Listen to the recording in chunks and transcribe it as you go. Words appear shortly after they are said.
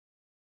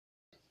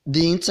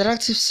The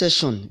interactive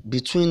session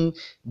between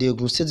the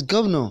Ogun State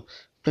Governor,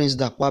 Prince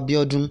DAPO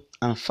ABIODUN,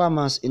 and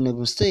farmers in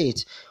Ogun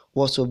State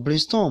was to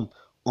brainstorm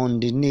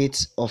on the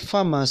needs of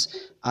farmers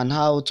and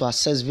how to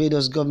assess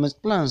various government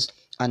plans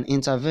and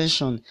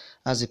intervention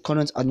as the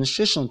current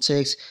administration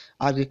takes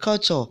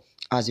agriculture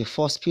as the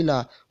first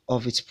pillar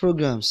of its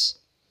programs.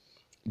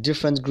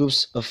 Different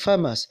groups of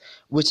farmers,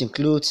 which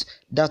includes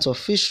that of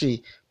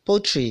fishery,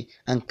 poultry,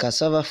 and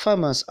cassava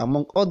farmers,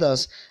 among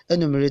others,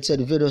 enumerated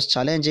various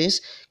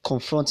challenges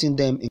confronting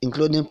them,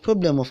 including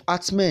problem of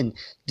herdsmen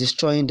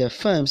destroying their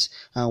farms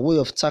and way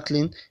of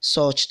tackling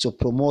such to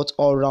promote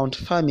all-round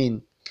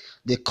farming.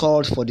 They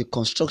called for the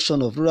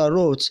construction of rural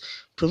roads,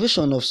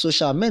 provision of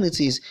social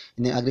amenities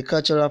in the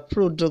agricultural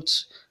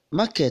products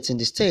markets in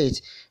the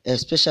state,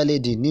 especially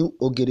the new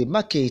Ogere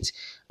market,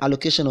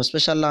 allocation of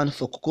special land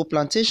for cocoa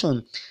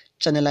plantation,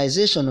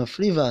 channelization of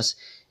rivers,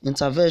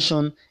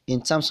 intervention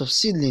in terms of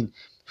seedling,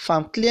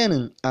 farm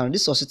clearing and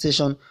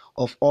resuscitation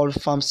of all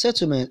farm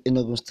settlements in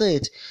Ogun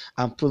State,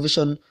 and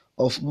provision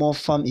of more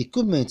farm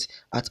equipment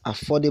at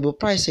affordable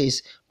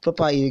prices,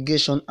 proper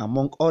irrigation,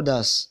 among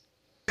others.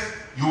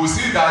 You will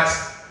see that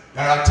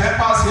there are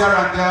tempers here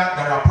and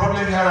there are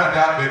problems here and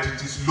there, but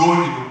it is low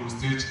in Ogun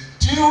State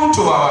due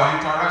to our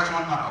interaction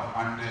and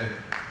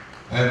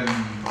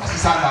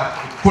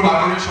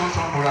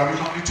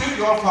collaboration between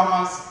the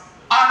farmers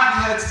and the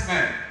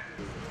herdsmen.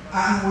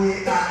 And we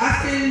are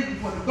asking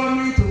for the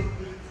government to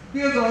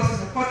build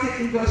us a cottage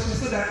industry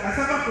so that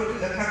cassava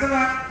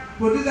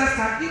producers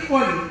can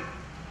equally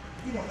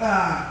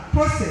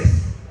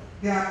process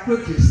their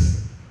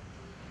produce.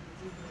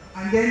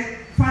 And then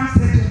farm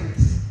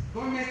settlements,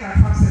 government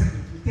and farm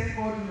settlements, we take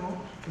all,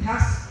 we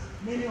have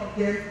many of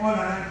them all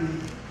around the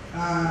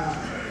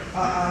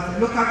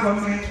local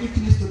government, which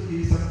needs to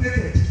be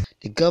supported.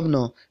 The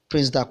governor,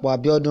 Prince DAPO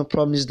ABIODUN,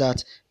 promised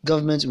that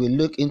government will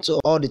look into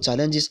all the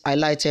challenges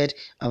highlighted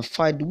and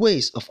find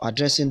ways of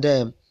addressing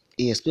them.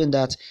 He explained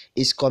that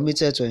he is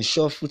committed to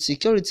ensure food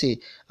security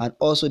and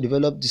also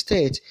develop the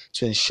state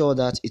to ensure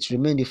that it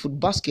remains the food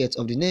basket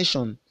of the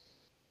nation.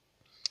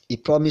 He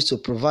promised to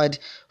provide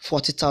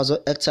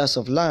 40,000 hectares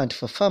of land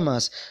for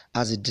farmers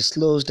as he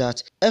disclosed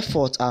that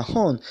efforts are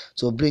on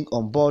to bring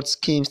on board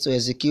schemes to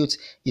execute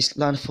his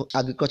plan for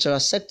agricultural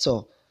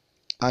sector,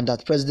 and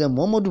that President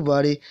Muhammadu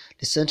Buhari,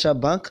 the Central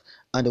Bank,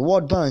 and the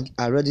World Bank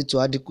are ready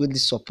to adequately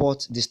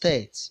support the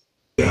state.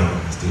 We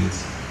have the state,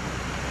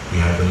 we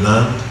have the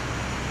land,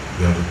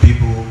 we have the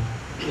people,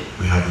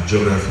 we have the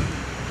geography.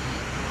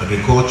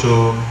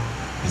 Agriculture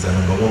is the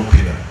 #1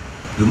 pillar.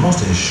 We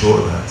must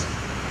ensure that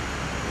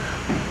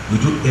we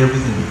do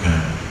everything we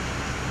can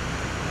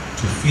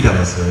to feed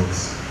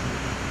ourselves,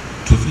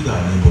 to feed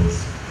our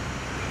neighbors,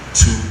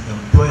 to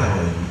employ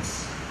our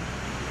youth,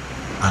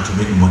 and to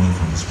make money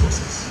from this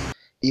process.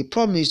 He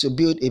promised to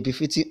build a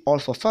befitting hall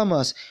for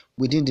farmers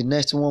within the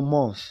next 1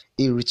 month.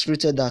 He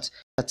reiterated that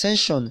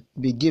attention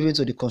be given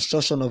to the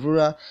construction of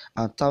rural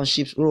and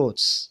township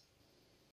roads.